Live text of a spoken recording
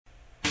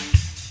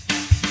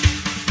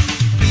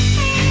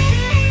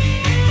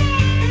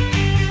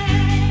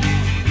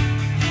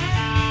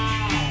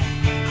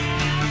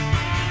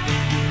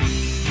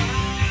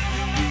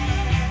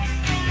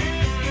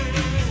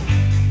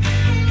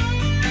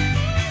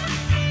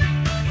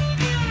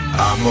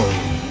I'm a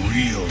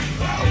real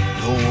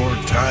outdoor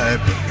type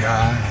of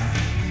guy.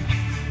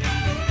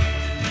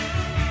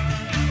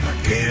 I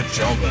catch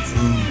all the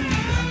food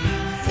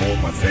for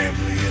my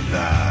family and I.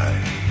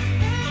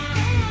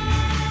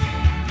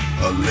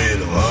 A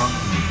little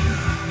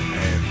hunting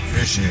and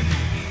fishing,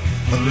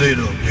 a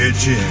little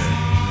pitching.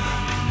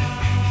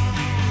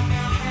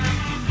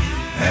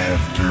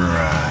 After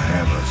I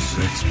have a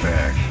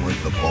six-pack with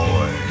the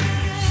boys.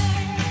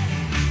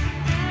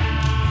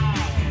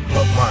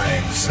 But my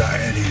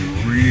anxiety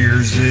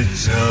rears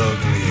its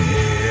ugly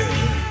head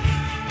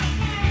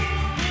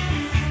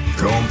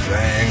come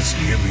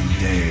Thanksgiving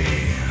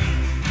Day.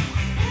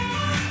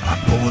 I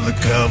pull the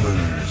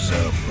covers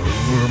up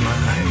over my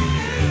head.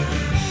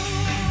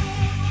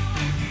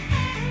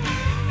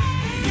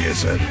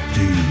 Yes, I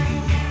do.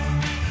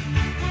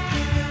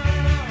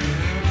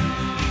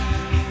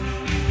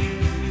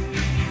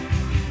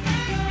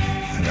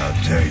 And I'll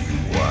tell you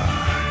why.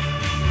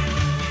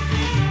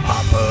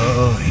 Papa,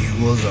 he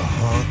was a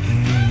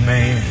hunting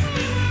man,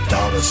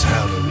 taught us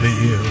how to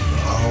live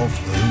off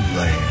the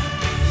land.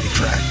 He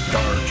tracked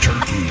our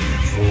turkey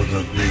for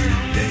the big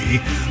day,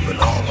 but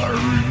all I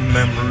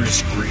remember is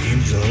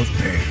screams of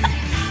pain.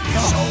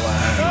 It's all I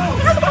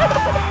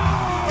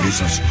remember is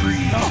the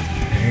screams of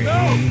pain.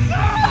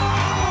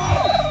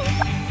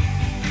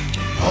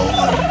 All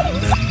I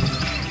remember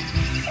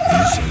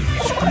is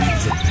the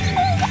screams of pain.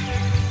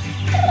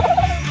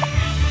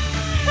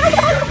 He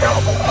got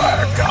gobbled by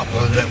a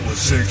gobbler that was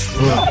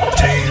 6'10",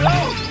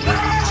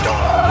 raised on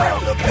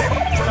Roundup and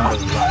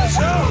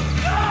fertilizer.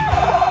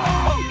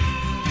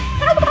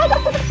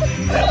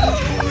 That was